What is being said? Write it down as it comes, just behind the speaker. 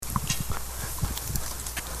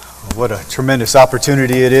What a tremendous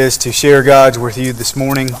opportunity it is to share God's with you this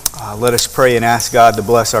morning. Let us pray and ask God to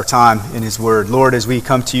bless our time in His Word. Lord, as we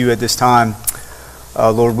come to you at this time,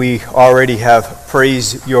 Lord, we already have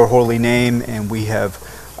praised your holy name, and we have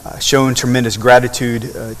shown tremendous gratitude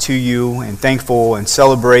to you and thankful and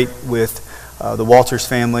celebrate with the Walters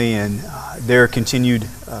family and their continued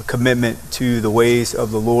commitment to the ways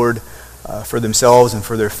of the Lord for themselves and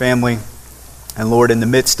for their family. And Lord, in the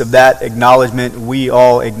midst of that acknowledgement, we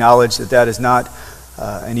all acknowledge that that is not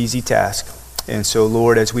an easy task. And so,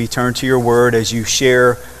 Lord, as we turn to your word, as you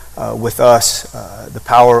share with us the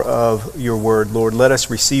power of your word, Lord, let us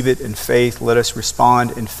receive it in faith. Let us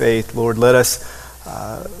respond in faith. Lord, let us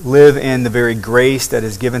live in the very grace that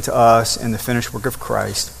is given to us in the finished work of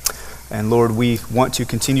Christ. And Lord, we want to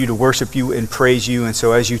continue to worship you and praise you. And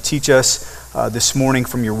so as you teach us this morning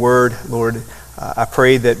from your word, Lord, I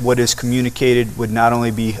pray that what is communicated would not only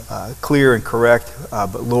be clear and correct,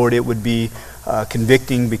 but Lord, it would be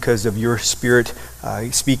convicting because of your Spirit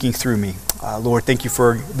speaking through me. Lord, thank you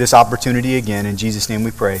for this opportunity again. In Jesus' name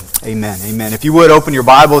we pray. Amen. Amen. If you would, open your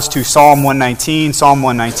Bibles to Psalm 119. Psalm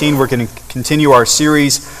 119, we're going to continue our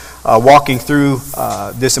series walking through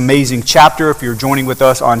this amazing chapter. If you're joining with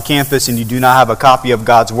us on campus and you do not have a copy of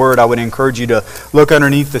God's Word, I would encourage you to look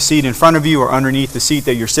underneath the seat in front of you or underneath the seat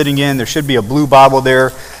that you're sitting in. There should be a blue Bible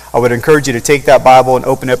there. I would encourage you to take that Bible and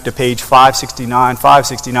open up to page 569.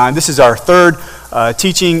 569. This is our third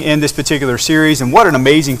teaching in this particular series, and what an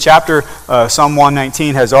amazing chapter Psalm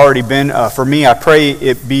 119 has already been for me. I pray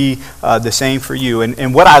it be the same for you.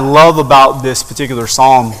 And what I love about this particular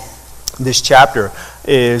psalm, this chapter,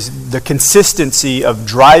 is the consistency of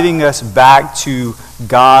driving us back to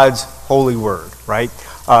God's holy word, right?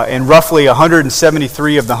 In roughly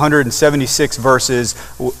 173 of the 176 verses,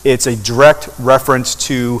 it's a direct reference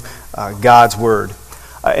to God's word.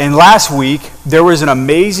 And last week, there was an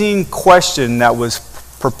amazing question that was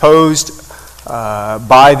proposed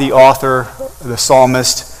by the author, the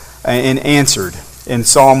psalmist, and answered in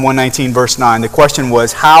Psalm 119, verse 9. The question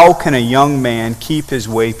was, how can a young man keep his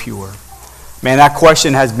way pure? Man, that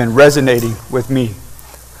question has been resonating with me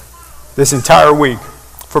this entire week.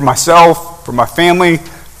 For myself, for my family,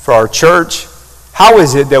 for our church. How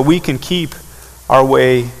is it that we can keep our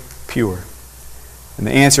way pure? And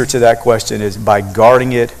the answer to that question is by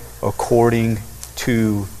guarding it according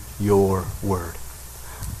to your word.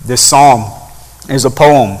 This psalm is a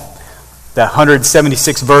poem, that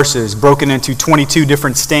 176 verses broken into 22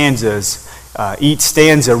 different stanzas. Each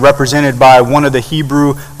stanza represented by one of the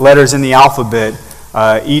Hebrew letters in the alphabet.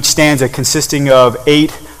 Each stanza consisting of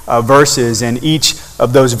 8 verses, and each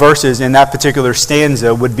of those verses in that particular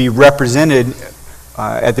stanza would be represented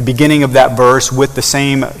at the beginning of that verse with the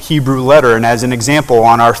same Hebrew letter. And as an example,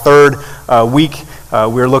 on our third week,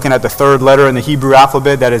 we're looking at the third letter in the Hebrew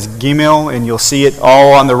alphabet, that is Gimel, and you'll see it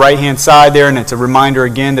all on the right-hand side there, and it's a reminder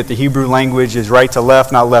again that the Hebrew language is right to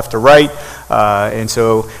left, not left to right. And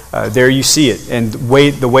so there you see it. And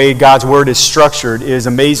the way God's word is structured is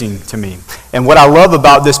amazing to me. And what I love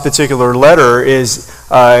about this particular letter is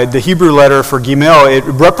the Hebrew letter for Gimel. It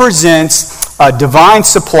represents divine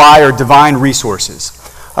supply or divine resources.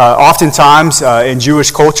 Oftentimes in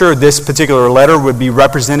Jewish culture, this particular letter would be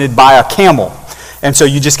represented by a camel. And so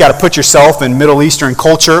you just got to put yourself in Middle Eastern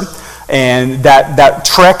culture, and that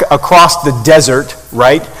trek across the desert,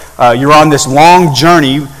 right? You're on this long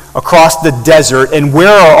journey across the desert, and where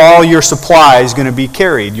are all your supplies going to be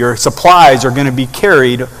carried? Your supplies are going to be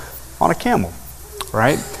carried on a camel,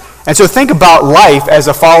 right? And so think about life as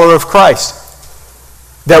a follower of Christ.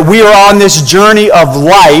 That we are on this journey of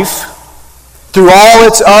life through all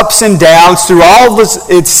its ups and downs, through all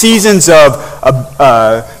its seasons of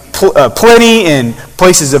plenty and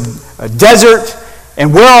places of desert.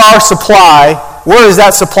 And where is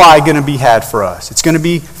that supply going to be had for us? It's going to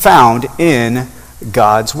be found in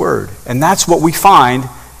God's word. And that's what we find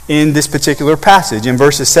in this particular passage. In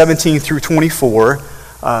verses 17 through 24,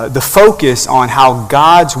 the focus on how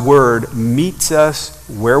God's word meets us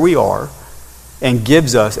where we are and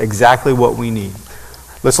gives us exactly what we need.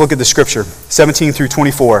 Let's look at the scripture. 17 through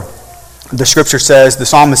 24. The scripture says, the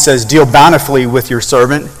psalmist says, "Deal bountifully with your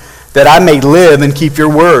servant, that I may live and keep your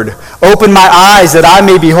word. Open my eyes that I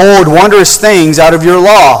may behold wondrous things out of your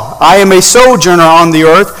law. I am a sojourner on the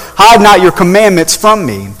earth. Hide not your commandments from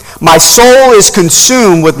me. My soul is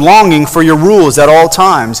consumed with longing for your rules at all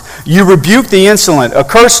times. You rebuke the insolent,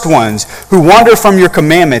 accursed ones who wander from your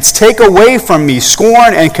commandments. Take away from me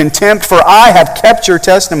scorn and contempt, for I have kept your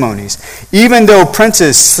testimonies. Even though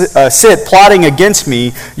princes sit plotting against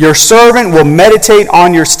me, your servant will meditate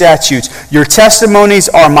on your statutes. Your testimonies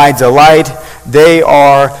are my delight. They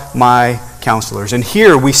are my counselors. And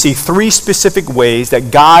here we see three specific ways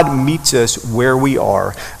that God meets us where we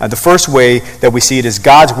are. The first way that we see it is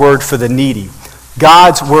God's word for the needy.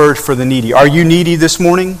 God's word for the needy. Are you needy this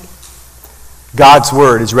morning? God's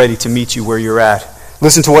word is ready to meet you where you're at.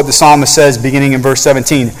 Listen to what the psalmist says beginning in verse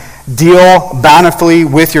 17. Deal bountifully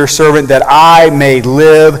with your servant that I may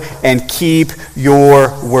live and keep your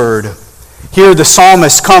word. Here the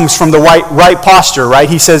psalmist comes from the right posture, right?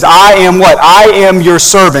 He says, I am what? I am your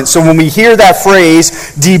servant. So when we hear that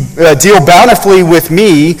phrase, deal bountifully with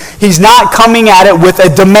me, he's not coming at it with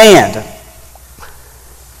a demand.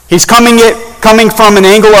 He's coming from an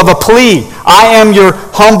angle of a plea. I am your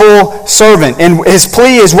humble servant. And his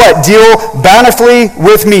plea is what? Deal bountifully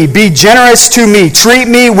with me. Be generous to me. Treat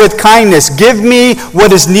me with kindness. Give me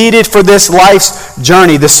what is needed for this life's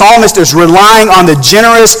journey. The psalmist is relying on the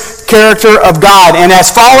generous character of God. And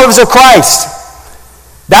as followers of Christ,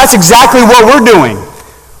 that's exactly what we're doing.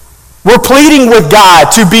 We're pleading with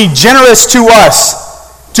God to be generous to us,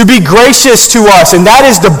 to be gracious to us. And that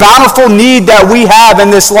is the bountiful need that we have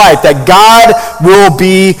in this life, that God will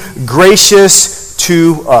be gracious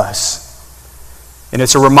to us. And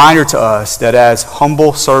it's a reminder to us that as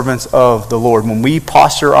humble servants of the Lord, when we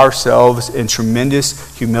posture ourselves in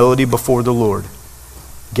tremendous humility before the Lord,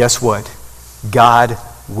 guess what? God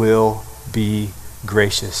will be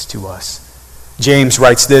gracious to us. James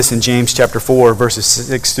writes this in James chapter 4, verses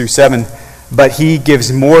 6 through 7. But he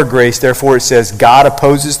gives more grace. Therefore it says, God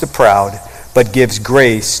opposes the proud, but gives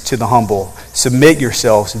grace to the humble. Submit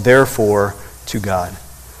yourselves, therefore, to God.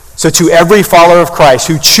 So to every follower of Christ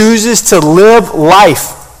who chooses to live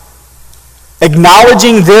life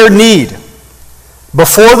acknowledging their need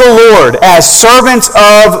before the Lord as servants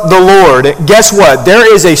of the Lord, guess what?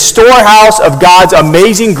 There is a storehouse of God's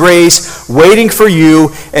amazing grace waiting for you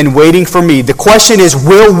and waiting for me. The question is,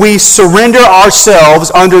 will we surrender ourselves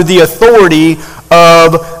under the authority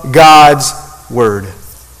of God's word?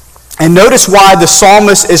 And notice why the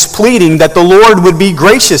psalmist is pleading that the Lord would be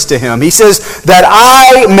gracious to him. He says, that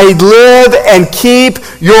I may live and keep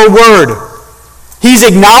your word. He's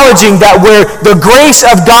acknowledging that where the grace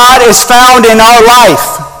of God is found in our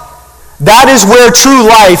life, that is where true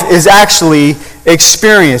life is actually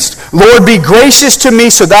experienced. Lord, be gracious to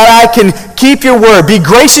me so that I can keep your word. Be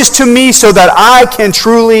gracious to me so that I can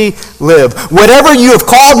truly live. Whatever you have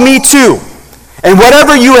called me to, and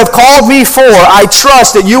whatever you have called me for, I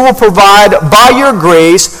trust that you will provide by your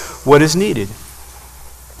grace what is needed.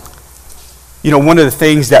 You know, one of the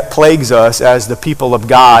things that plagues us as the people of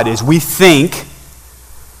God is we think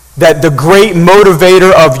that the great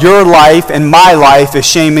motivator of your life and my life is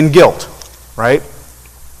shame and guilt, right?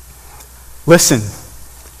 Listen,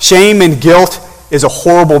 shame and guilt is a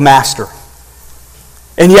horrible master.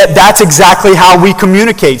 And yet that's exactly how we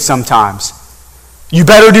communicate sometimes. You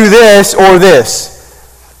better do this or this.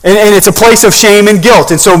 And it's a place of shame and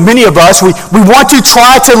guilt. And so many of us, we want to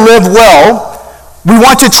try to live well. We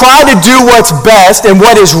want to try to do what's best and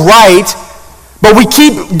what is right, but we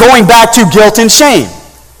keep going back to guilt and shame.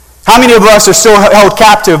 How many of us are still held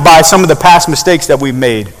captive by some of the past mistakes that we've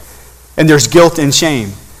made? And there's guilt and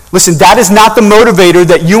shame. Listen, that is not the motivator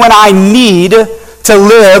that you and I need to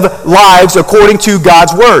live lives according to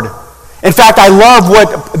God's word. In fact, I love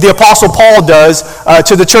what the Apostle Paul does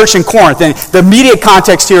to the church in Corinth. And the immediate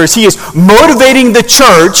context here is he is motivating the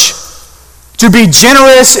church to be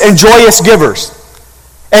generous and joyous givers.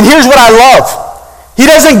 And here's what I love. He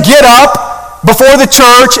doesn't get up before the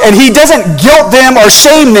church and he doesn't guilt them or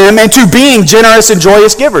shame them into being generous and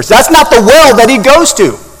joyous givers. That's not the well that he goes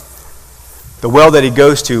to. The well that he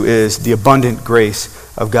goes to is the abundant grace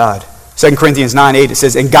of God. 2 Corinthians 9:8, it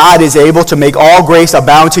says, and God is able to make all grace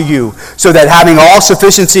abound to you, so that having all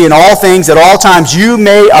sufficiency in all things at all times, you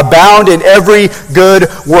may abound in every good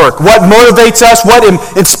work. What motivates us, what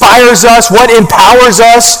inspires us, what empowers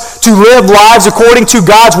us to live lives according to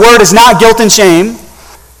God's word is not guilt and shame.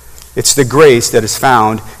 It's the grace that is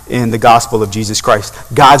found in the gospel of Jesus Christ.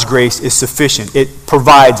 God's grace is sufficient. It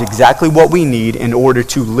provides exactly what we need in order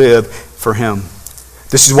to live for him.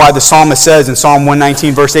 This is why the psalmist says in Psalm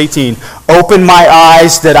 119, verse 18, open my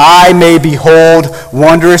eyes that I may behold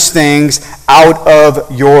wondrous things out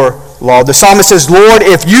of your law. The psalmist says, Lord,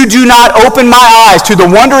 if you do not open my eyes to the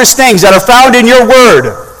wondrous things that are found in your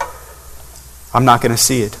word, I'm not going to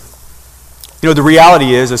see it. You know, the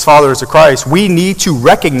reality is, as followers of Christ, we need to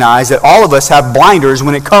recognize that all of us have blinders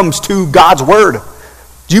when it comes to God's word.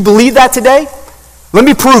 Do you believe that today? Let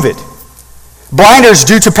me prove it. Blinders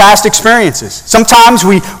due to past experiences. Sometimes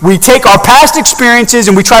we take our past experiences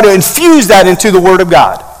and we try to infuse that into the Word of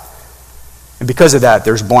God. And because of that,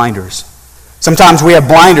 there's blinders. Sometimes we have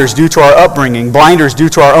blinders due to our upbringing, blinders due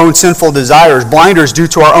to our own sinful desires, blinders due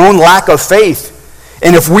to our own lack of faith.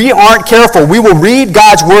 And if we aren't careful, we will read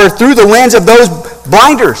God's word through the lens of those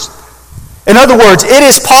blinders. In other words, it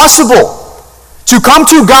is possible to come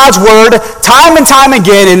to God's word time and time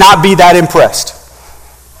again and not be that impressed.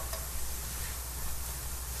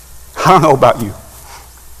 I don't know about you,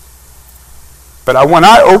 but when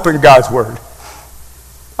I open God's word,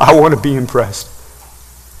 I want to be impressed.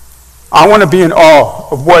 I want to be in awe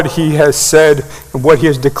of what he has said and what he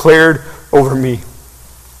has declared over me.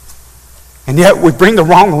 And yet we bring the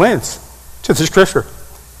wrong lens to the scripture.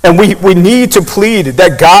 And we need to plead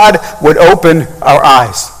that God would open our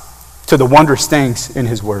eyes to the wondrous things in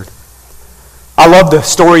his word. I love the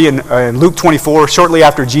story in Luke 24. Shortly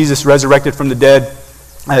after Jesus resurrected from the dead,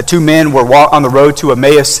 two men were on the road to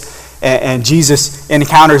Emmaus, and Jesus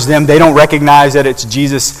encounters them. They don't recognize that it's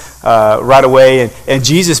Jesus right away, and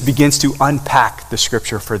Jesus begins to unpack the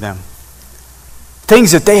scripture for them.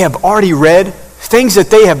 Things that they have already read, things that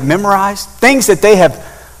they have memorized, things that they have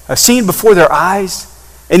seen before their eyes.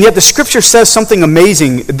 And yet the scripture says something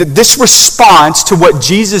amazing. This response to what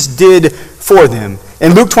Jesus did for them.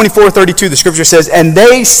 In Luke 24:32, the scripture says, "And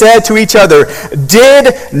they said to each other,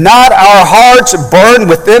 'Did not our hearts burn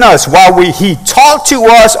within us while he talked to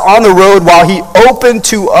us on the road, while he opened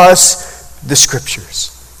to us the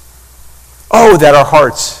scriptures?'" Oh, that our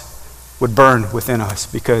hearts would burn within us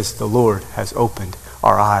because the Lord has opened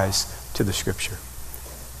our eyes to the scripture.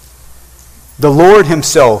 The Lord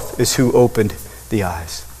himself is who opened the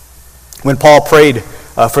eyes. When Paul prayed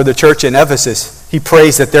for the church in Ephesus, he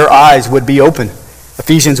prays that their eyes would be open.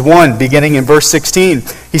 Ephesians 1, beginning in verse 16,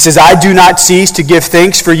 he says, "I do not cease to give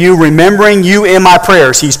thanks for you, remembering you in my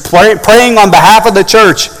prayers." He's praying on behalf of the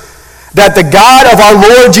church, "that the God of our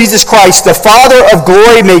Lord Jesus Christ, the Father of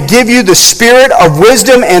glory, may give you the spirit of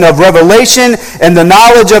wisdom and of revelation and the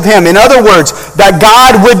knowledge of him." In other words, that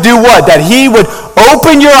God would do what? That he would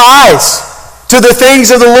open your eyes to the things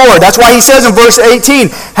of the Lord. That's why he says in verse 18,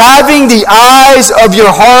 "having the eyes of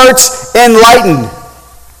your hearts enlightened."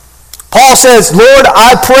 Paul says, "Lord,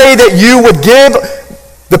 I pray that you would give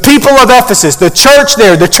the people of Ephesus, the church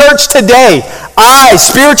there, the church today, eyes,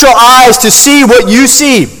 spiritual eyes to see what you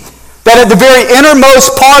see. That at the very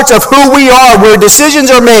innermost parts of who we are, where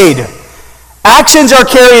decisions are made, actions are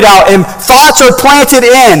carried out, and thoughts are planted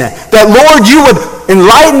in, that, Lord, you would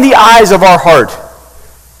enlighten the eyes of our heart,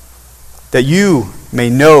 that you may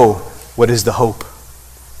know what is the hope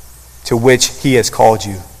to which he has called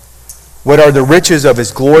you, what are the riches of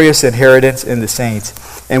his glorious inheritance in the saints,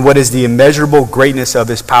 and what is the immeasurable greatness of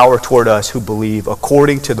his power toward us who believe,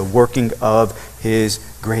 according to the working of his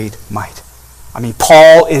great might." I mean,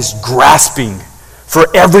 Paul is grasping for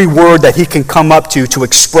every word that he can come up to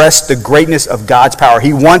express the greatness of God's power.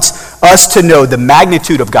 He wants us to know the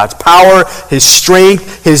magnitude of God's power, his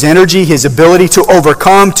strength, his energy, his ability to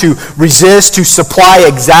overcome, to resist, to supply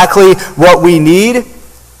exactly what we need. I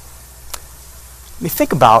mean,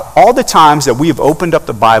 think about all the times that we have opened up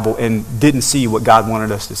the Bible and didn't see what God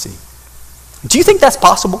wanted us to see. Do you think that's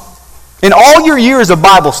possible? In all your years of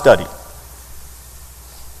Bible study,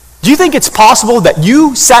 do you think it's possible that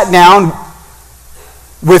you sat down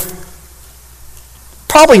with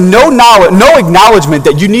probably no knowledge, no acknowledgement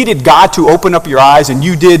that you needed God to open up your eyes, and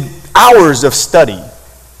you did hours of study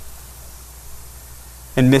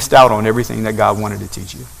and missed out on everything that God wanted to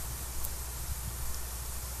teach you?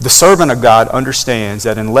 The servant of God understands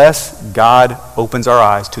that unless God opens our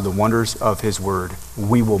eyes to the wonders of his word,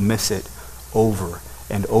 we will miss it over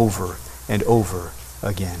and over and over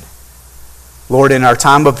again. Lord, in our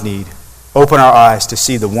time of need, open our eyes to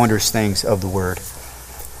see the wondrous things of the word.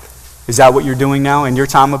 Is that what you're doing now in your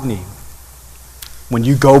time of need? When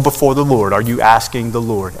you go before the Lord, are you asking the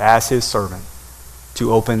Lord, as his servant,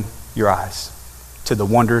 to open your eyes to the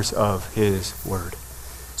wonders of his word?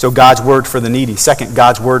 So God's word for the needy. Second,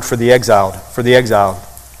 God's word for the exiled.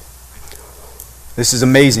 This is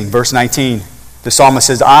amazing. Verse 19, the psalmist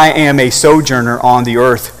says, "I am a sojourner on the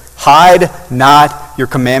earth. Hide not your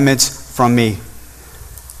commandments from me."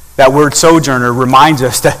 That word sojourner reminds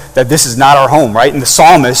us that this is not our home, right? And the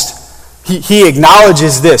psalmist, he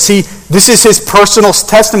acknowledges this. This is his personal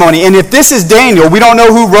testimony. And if this is Daniel, we don't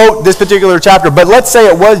know who wrote this particular chapter, but let's say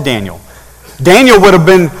it was Daniel. Daniel would have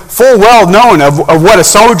been full well known of what a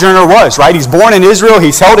sojourner was, right? He's born in Israel.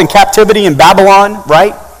 He's held in captivity in Babylon,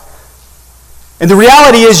 right? And the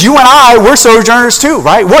reality is you and I, we're sojourners too,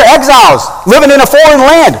 right? We're exiles living in a foreign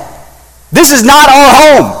land. This is not our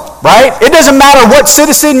home, right? It doesn't matter what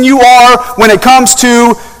citizen you are when it comes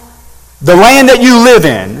to the land that you live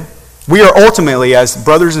in. We are ultimately, as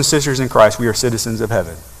brothers and sisters in Christ, we are citizens of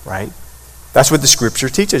heaven, right? That's what the Scripture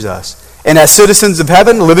teaches us. And as citizens of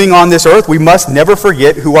heaven living on this earth, we must never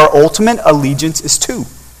forget who our ultimate allegiance is to,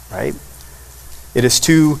 right? It is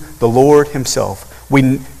to the Lord himself.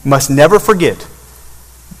 We must never forget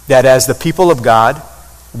that as the people of God,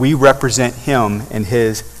 we represent him and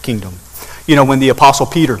his kingdom. You know, when the Apostle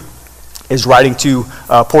Peter is writing to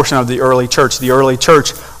a portion of the early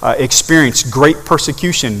church experienced great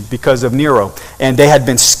persecution because of Nero, and they had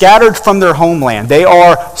been scattered from their homeland. They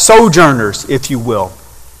are sojourners, if you will.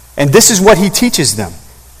 And this is what he teaches them.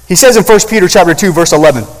 He says in 1 Peter chapter 2, verse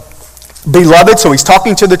 11, "Beloved," so he's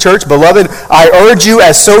talking to the church, "Beloved, I urge you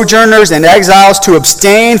as sojourners and exiles to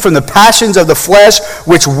abstain from the passions of the flesh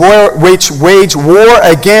which wage war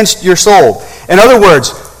against your soul." In other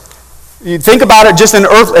words, you think about it just in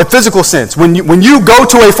a physical sense. When you go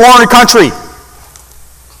to a foreign country,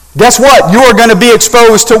 guess what? You are going to be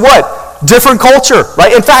exposed to what? Different culture,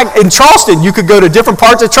 right? In fact, in Charleston, you could go to different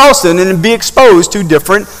parts of Charleston and be exposed to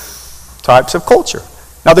different types of culture.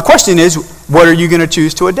 Now, the question is, what are you going to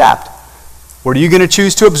choose to adapt? What are you going to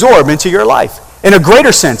choose to absorb into your life? In a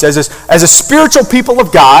greater sense, as a spiritual people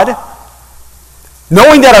of God,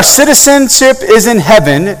 knowing that our citizenship is in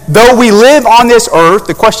heaven, though we live on this earth,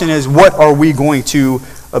 the question is, what are we going to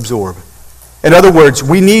absorb? In other words,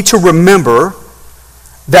 we need to remember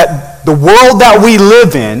that the world that we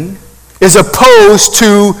live in is opposed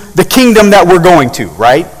to the kingdom that we're going to,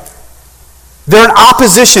 right? They're in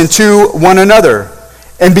opposition to one another.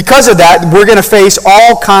 And because of that, we're going to face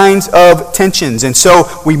all kinds of tensions. And so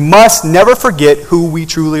we must never forget who we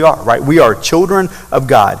truly are, right? We are children of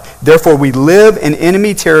God. Therefore, we live in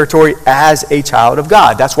enemy territory as a child of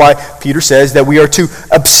God. That's why Peter says that we are to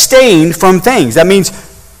abstain from things. That means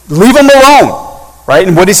leave them alone, right?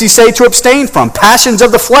 And what does he say to abstain from? Passions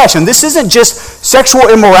of the flesh. And this isn't just sexual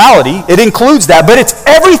immorality. It includes that. But it's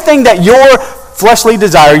everything that your fleshly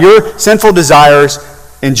desire, your sinful desires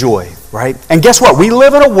enjoy. Right? And guess what? We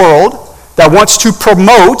live in a world that wants to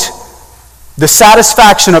promote the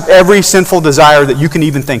satisfaction of every sinful desire that you can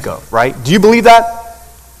even think of, right? Do you believe that?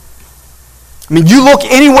 I mean, you look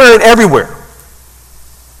anywhere and everywhere.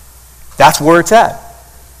 That's where it's at.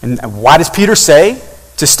 And why does Peter say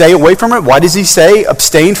to stay away from it? Why does he say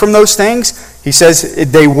abstain from those things? He says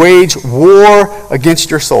they wage war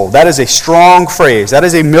against your soul. That is a strong phrase. That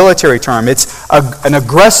is a military term. It's an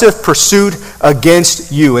aggressive pursuit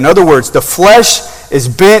against you. In other words, the flesh is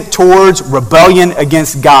bent towards rebellion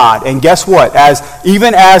against God. And guess what?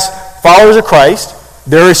 Even as followers of Christ,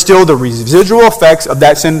 there is still the residual effects of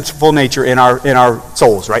that sinful nature in our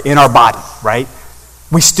souls, right? In our body, right?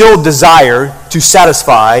 We still desire to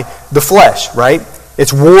satisfy the flesh, right?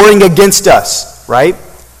 It's warring against us, right?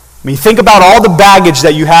 I mean, think about all the baggage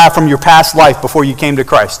that you have from your past life before you came to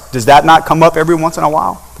Christ. Does that not come up every once in a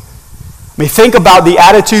while? I mean, think about the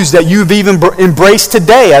attitudes that you've even embraced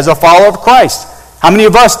today as a follower of Christ. How many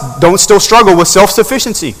of us don't still struggle with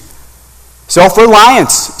self-sufficiency,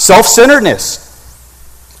 self-reliance, self-centeredness?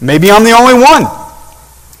 Maybe I'm the only one.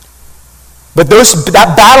 But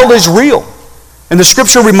that battle is real. And the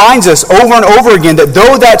Scripture reminds us over and over again that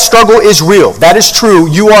though that struggle is real, that is true,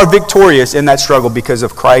 you are victorious in that struggle because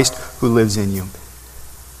of Christ who lives in you.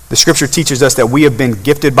 The Scripture teaches us that we have been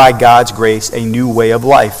gifted by God's grace a new way of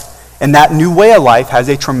life. And that new way of life has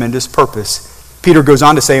a tremendous purpose. Peter goes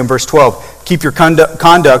on to say in verse 12, "Keep your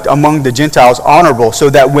conduct among the Gentiles honorable, so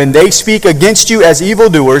that when they speak against you as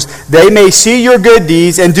evildoers, they may see your good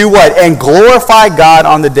deeds and do what? And glorify God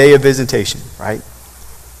on the day of visitation." Right?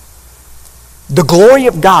 The glory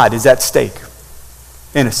of God is at stake,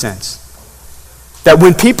 in a sense. That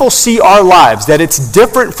when people see our lives, that it's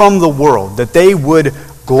different from the world, that they would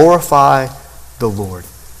glorify the Lord.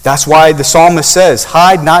 That's why the psalmist says,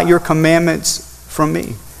 "Hide not your commandments from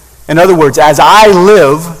me." In other words, as I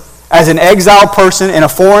live as an exiled person in a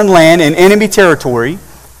foreign land in enemy territory,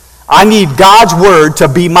 I need God's word to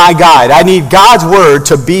be my guide. I need God's word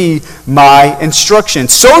to be my instruction.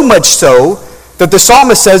 So much so that the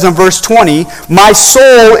psalmist says in verse 20, "My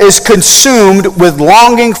soul is consumed with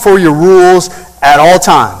longing for your rules at all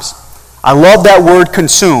times." I love that word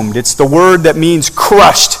consumed. It's the word that means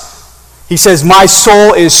crushed. He says, "My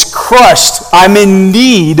soul is crushed. I'm in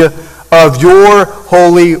need of your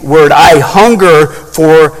holy word. I hunger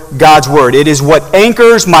for God's word. It is what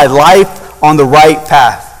anchors my life on the right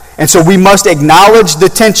path." And so we must acknowledge the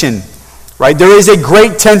tension, right? There is a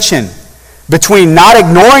great tension between not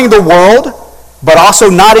ignoring the world but also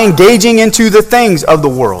not engaging into the things of the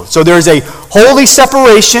world. So there's a holy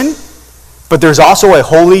separation, but there's also a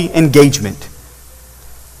holy engagement.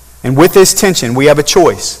 And with this tension, we have a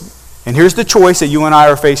choice. And here's the choice that you and I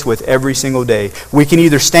are faced with every single day. We can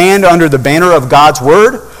either stand under the banner of God's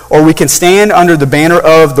word, or we can stand under the banner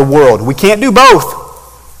of the world. We can't do both.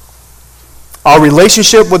 Our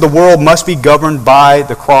relationship with the world must be governed by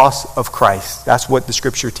the cross of Christ. That's what the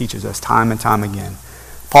Scripture teaches us time and time again.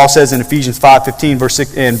 Paul says in Ephesians 5:15, verse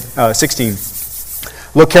 16,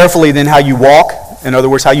 "Look carefully then how you walk," in other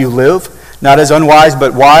words, how you live, "not as unwise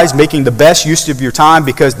but wise, making the best use of your time,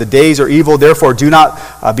 because the days are evil. Therefore do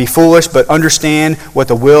not be foolish, but understand what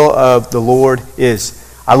the will of the Lord is."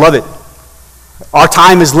 I love it. Our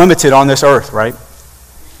time is limited on this earth, right?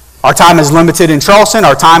 Our time is limited in Charleston.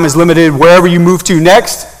 Our time is limited wherever you move to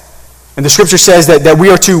next. And the Scripture says that we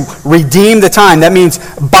are to redeem the time. That means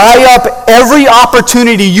buy up every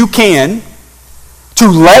opportunity you can to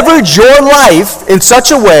leverage your life in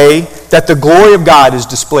such a way that the glory of God is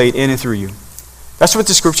displayed in and through you. That's what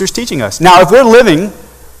the Scripture is teaching us. Now, if we're living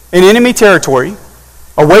in enemy territory,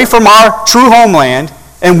 away from our true homeland,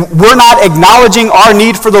 and we're not acknowledging our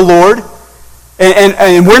need for the Lord,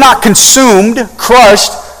 and we're not consumed,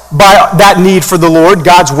 crushed by that need for the Lord,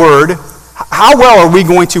 God's Word, how well are we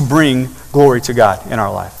going to bring glory to God in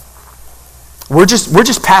our life? We're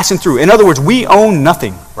just passing through. In other words, we own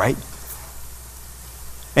nothing, right?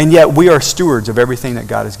 And yet we are stewards of everything that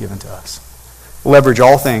God has given to us. Leverage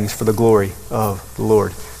all things for the glory of the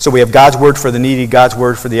Lord. So we have God's Word for the needy, God's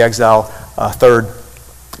Word for the exile. Third,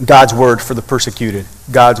 God's Word for the persecuted.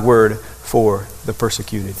 God's Word for the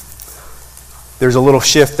persecuted. There's a little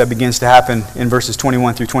shift that begins to happen in verses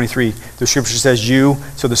 21 through 23. The Scripture says, "You,"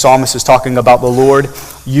 so the psalmist is talking about the Lord,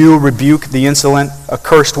 "you rebuke the insolent,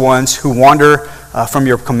 accursed ones who wander from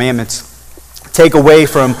your commandments. Take away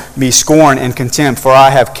from me scorn and contempt, for I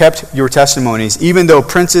have kept your testimonies. Even though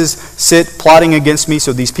princes sit plotting against me,"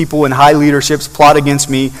 so these people in high leaderships plot against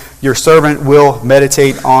me, "your servant will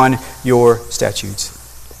meditate on your statutes."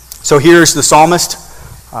 So here's the psalmist.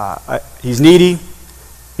 He's needy.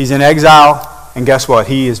 He's in exile. And guess what?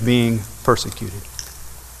 He is being persecuted.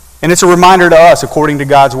 And it's a reminder to us, according to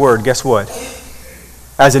God's Word, guess what?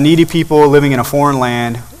 As a needy people living in a foreign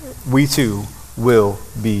land, we too will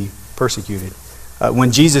be persecuted.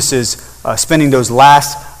 When Jesus is spending those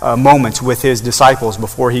last moments with his disciples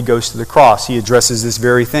before he goes to the cross, he addresses this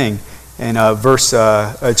very thing. In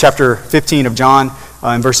chapter 15 of John,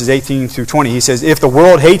 in verses 18 through 20, he says, "If the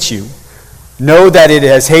world hates you, know that it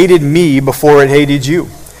has hated me before it hated you.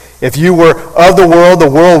 If you were of the world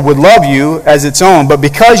would love you as its own. But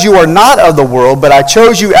because you are not of the world, but I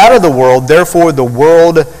chose you out of the world, therefore the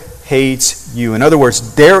world hates you." In other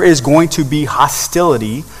words, there is going to be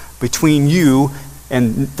hostility between you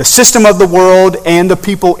and the system of the world and the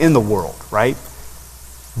people in the world, right?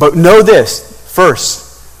 But know this, first,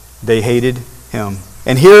 they hated him.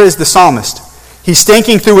 And here is the psalmist. He's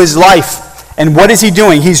thinking through his life. And what is he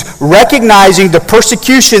doing? He's recognizing the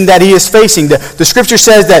persecution that he is facing. The Scripture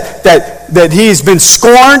says that he has been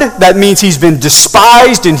scorned. That means he's been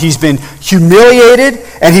despised and he's been humiliated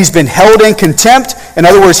and he's been held in contempt. In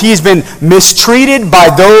other words, he's been mistreated by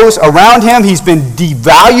those around him. He's been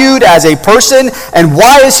devalued as a person. And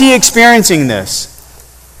why is he experiencing this?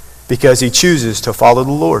 Because he chooses to follow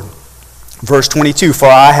the Lord. Verse 22, "For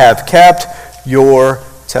I have kept your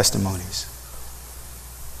testimonies."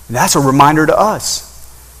 And that's a reminder to us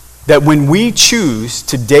that when we choose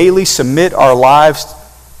to daily submit our lives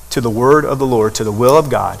to the word of the Lord, to the will of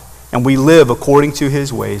God, and we live according to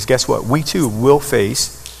his ways, guess what? We too will face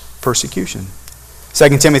persecution.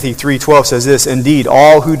 2 Timothy 3:12 says this, "Indeed,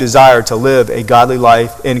 all who desire to live a godly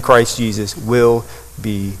life in Christ Jesus will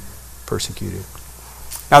be persecuted."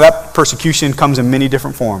 Now that persecution comes in many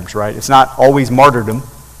different forms, right? It's not always martyrdom,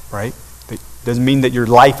 right? It doesn't mean that your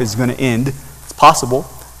life is going to end. It's possible.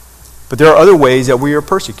 But there are other ways that we are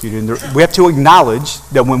persecuted. And we have to acknowledge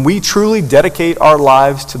that when we truly dedicate our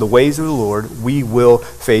lives to the ways of the Lord, we will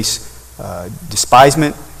face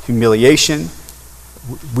despisement, humiliation.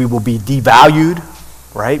 We will be devalued,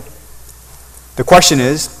 right? The question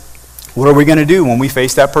is, what are we going to do when we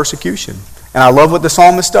face that persecution? And I love what the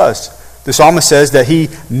psalmist does. The psalmist says that he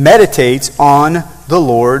meditates on the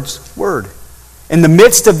Lord's word. In the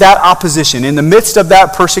midst of that opposition, in the midst of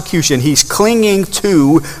that persecution, he's clinging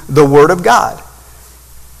to the Word of God.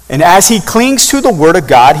 And as he clings to the Word of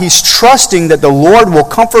God, he's trusting that the Lord will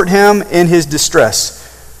comfort him in his distress.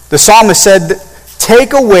 The psalmist said,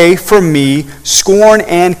 "Take away from me scorn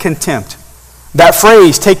and contempt." That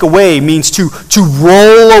phrase, "take away," means to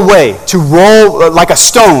roll away, to roll like a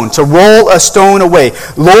stone, to roll a stone away.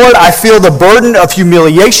 Lord, I feel the burden of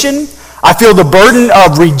humiliation. I feel the burden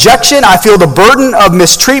of rejection. I feel the burden of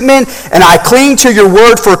mistreatment, and I cling to your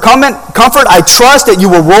word for comfort. I trust that you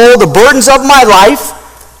will roll the burdens of my life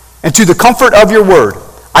into the comfort of your word.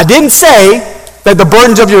 I didn't say that the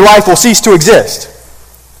burdens of your life will cease to exist.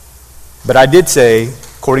 But I did say,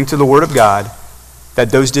 according to the Word of God,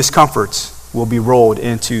 that those discomforts will be rolled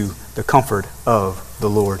into the comfort of the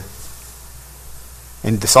Lord.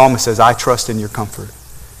 And the psalmist says, I trust in your comfort.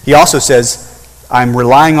 He also says, I'm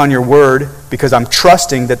relying on your word because I'm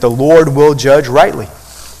trusting that the Lord will judge rightly.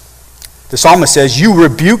 The psalmist says, you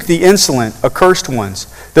rebuke the insolent, accursed ones.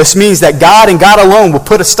 This means that God and God alone will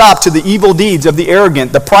put a stop to the evil deeds of the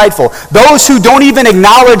arrogant, the prideful, those who don't even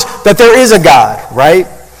acknowledge that there is a God, right?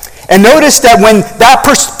 And notice that when that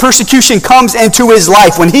persecution comes into his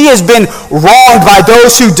life, when he has been wronged by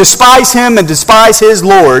those who despise him and despise his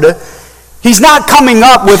Lord, he's not coming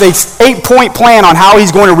up with an 8-point plan on how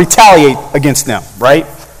he's going to retaliate against them, right?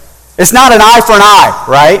 It's not an eye for an eye,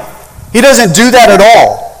 right? He doesn't do that at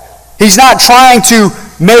all. He's not trying to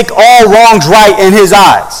make all wrongs right in his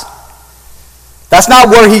eyes. That's not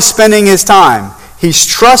where he's spending his time. He's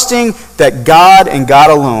trusting that God and God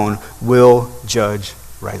alone will judge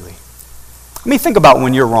rightly. Let me think about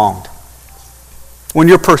when you're wronged, when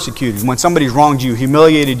you're persecuted, when somebody's wronged you,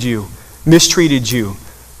 humiliated you, mistreated you.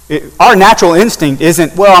 Our natural instinct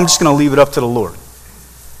isn't, well, I'm just going to leave it up to the Lord.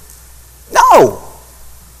 No.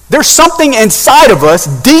 There's something inside of us,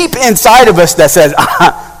 deep inside of us, that says,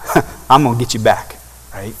 I'm going to get you back,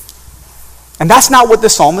 right? And that's not what the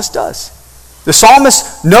psalmist does. The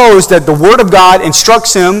psalmist knows that the Word of God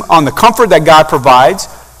instructs him on the comfort that God provides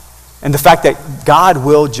and the fact that God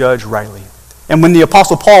will judge rightly. And when the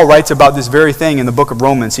Apostle Paul writes about this very thing in the book of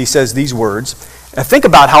Romans, he says these words. And think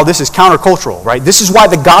about how this is countercultural, right? This is why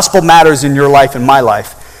the gospel matters in your life and my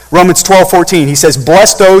life. Romans 12:14, he says,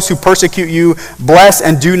 bless those who persecute you, bless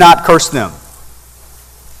and do not curse them.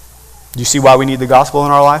 Do you see why we need the gospel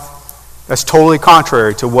in our life? That's totally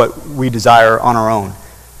contrary to what we desire on our own.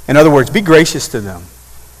 In other words, be gracious to them.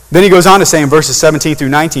 Then he goes on to say in verses 17 through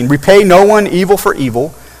 19, repay no one evil for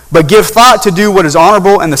evil, but give thought to do what is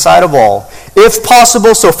honorable in the sight of all. If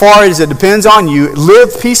possible, so far as it depends on you,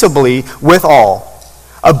 live peaceably with all.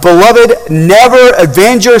 Beloved, never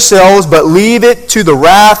avenge yourselves, but leave it to the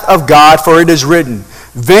wrath of God, for it is written,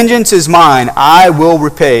 vengeance is mine, I will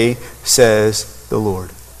repay, says the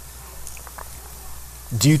Lord.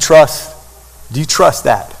 Do you trust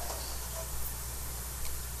that?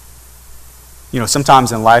 You know,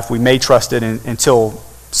 sometimes in life we may trust it until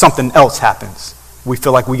something else happens. We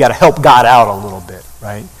feel like we got to help God out a little bit,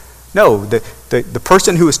 right? No, the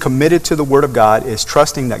person who is committed to the Word of God is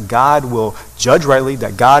trusting that God will judge rightly,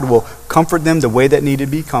 that God will comfort them the way that needed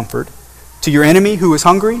to be comforted. To your enemy who is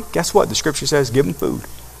hungry, guess what? The Scripture says, give him food.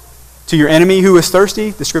 To your enemy who is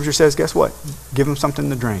thirsty, the Scripture says, guess what? Give him something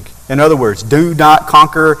to drink. In other words, do not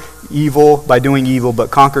conquer evil by doing evil,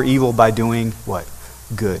 but conquer evil by doing what?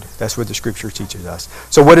 Good. That's what the Scripture teaches us.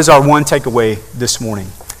 So what is our one takeaway this morning?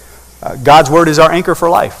 God's Word is our anchor for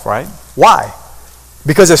life, right? Why?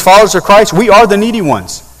 Because as followers of Christ, we are the needy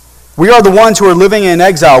ones. We are the ones who are living in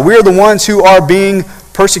exile. We are the ones who are being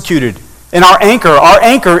persecuted. And our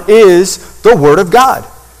anchor is the Word of God.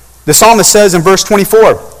 The psalmist says in verse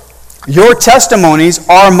 24, your testimonies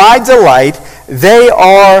are my delight. They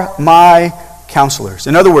are my counselors.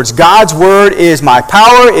 In other words, God's Word is my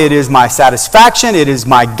power. It is my satisfaction. It is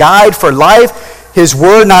my guide for life. His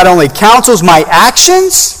Word not only counsels my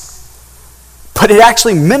actions, but it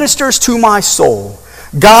actually ministers to my soul.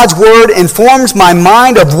 God's Word informs my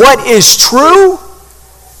mind of what is true,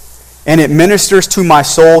 and it ministers to my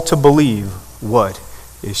soul to believe what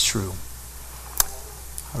is true.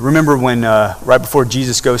 I remember when, right before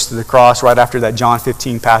Jesus goes to the cross, right after that John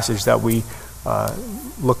 15 passage that we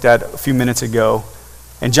looked at a few minutes ago,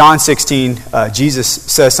 in John 16, Jesus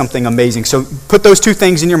says something amazing. So put those two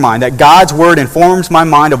things in your mind, that God's Word informs my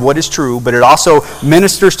mind of what is true, but it also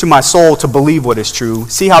ministers to my soul to believe what is true.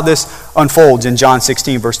 See how this unfolds in John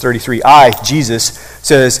 16, verse 33. Jesus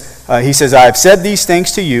says, he says, I have said these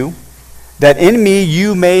things to you, that in me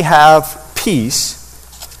you may have peace.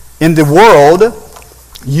 In the world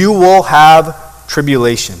you will have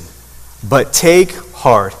tribulation, but take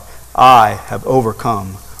heart, I have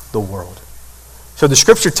overcome the world. So the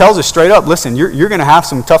Scripture tells us straight up, listen, you're going to have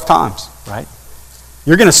some tough times, right?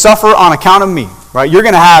 You're going to suffer on account of me, right? You're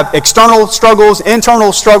going to have external struggles,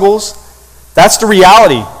 internal struggles. That's the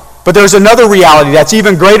reality. But there's another reality that's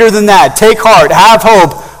even greater than that. Take heart, have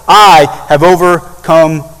hope. I have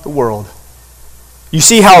overcome the world. You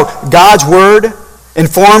see how God's Word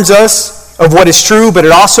informs us of what is true, but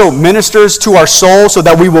it also ministers to our soul so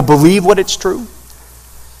that we will believe what it's true.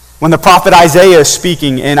 When the prophet Isaiah is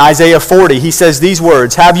speaking in Isaiah 40, he says these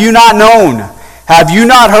words, have you not known? Have you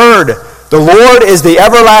not heard? The Lord is the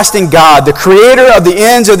everlasting God, the creator of the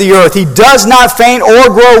ends of the earth. He does not faint or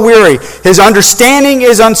grow weary. His understanding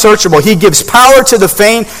is unsearchable. He gives power to the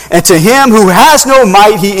faint, and to him who has no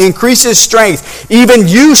might he increases strength. Even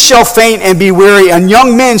you shall faint and be weary, and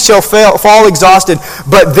young men shall fall exhausted.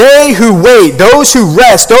 But they who wait, those who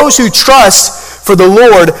rest, those who trust for the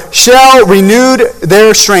Lord shall renew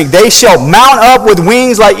their strength. They shall mount up with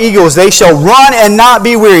wings like eagles. They shall run and not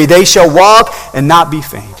be weary. They shall walk and not be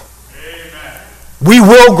faint. We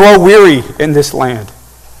will grow weary in this land.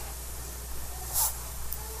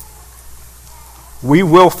 We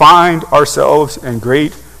will find ourselves in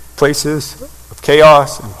great places of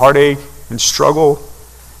chaos and heartache and struggle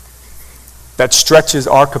that stretches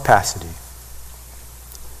our capacity.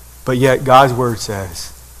 But yet God's word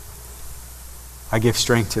says, I give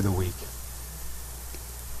strength to the weak.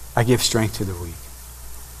 I give strength to the weak.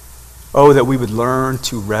 Oh, that we would learn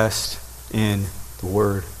to rest in the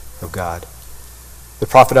word of God. The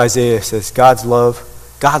prophet Isaiah says, God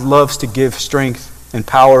loves to give strength and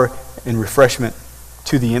power and refreshment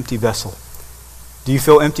to the empty vessel. Do you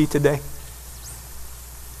feel empty today?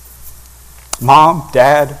 Mom,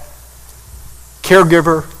 dad,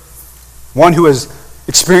 caregiver, one who has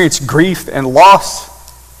experienced grief and loss,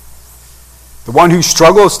 the one who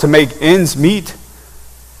struggles to make ends meet,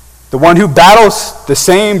 the one who battles the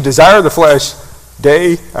same desire of the flesh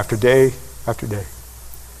day after day after day.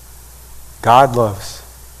 God loves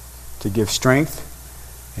to give strength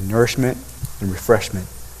and nourishment and refreshment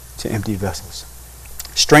to empty vessels.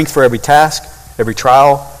 Strength for every task, every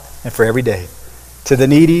trial, and for every day. To the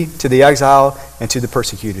needy, to the exile, and to the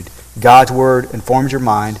persecuted. God's word informs your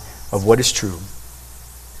mind of what is true,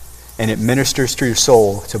 and it ministers to your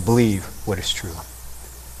soul to believe what is true.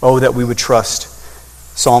 Oh, that we would trust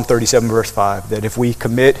Psalm 37 verse 5, that if we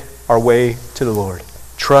commit our way to the Lord,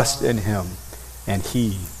 trust in him, and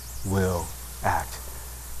he will act.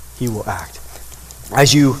 He will act.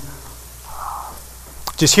 As you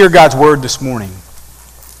just hear God's word this morning,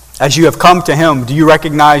 as you have come to him, do you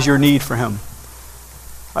recognize your need for him?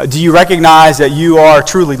 Do you recognize that you are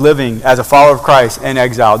truly living as a follower of Christ in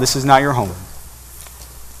exile? This is not your home.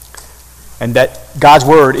 And that God's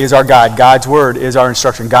word is our guide. God's word is our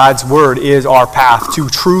instruction. God's word is our path to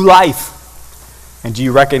true life. And do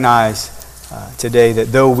you recognize today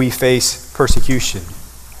that though we face persecution,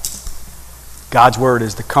 God's word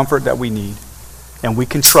is the comfort that we need, and we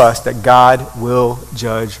can trust that God will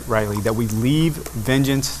judge rightly, that we leave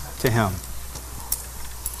vengeance to him.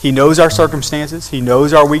 He knows our circumstances. He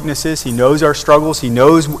knows our weaknesses. He knows our struggles. He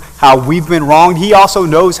knows how we've been wronged. He also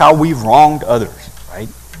knows how we've wronged others, right?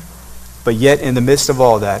 But yet in the midst of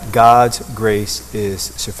all that, God's grace is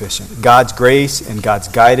sufficient. God's grace and God's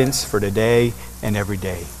guidance for today and every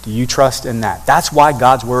day. Do you trust in that? That's why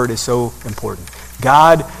God's word is so important.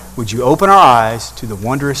 God, would you open our eyes to the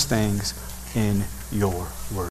wondrous things in your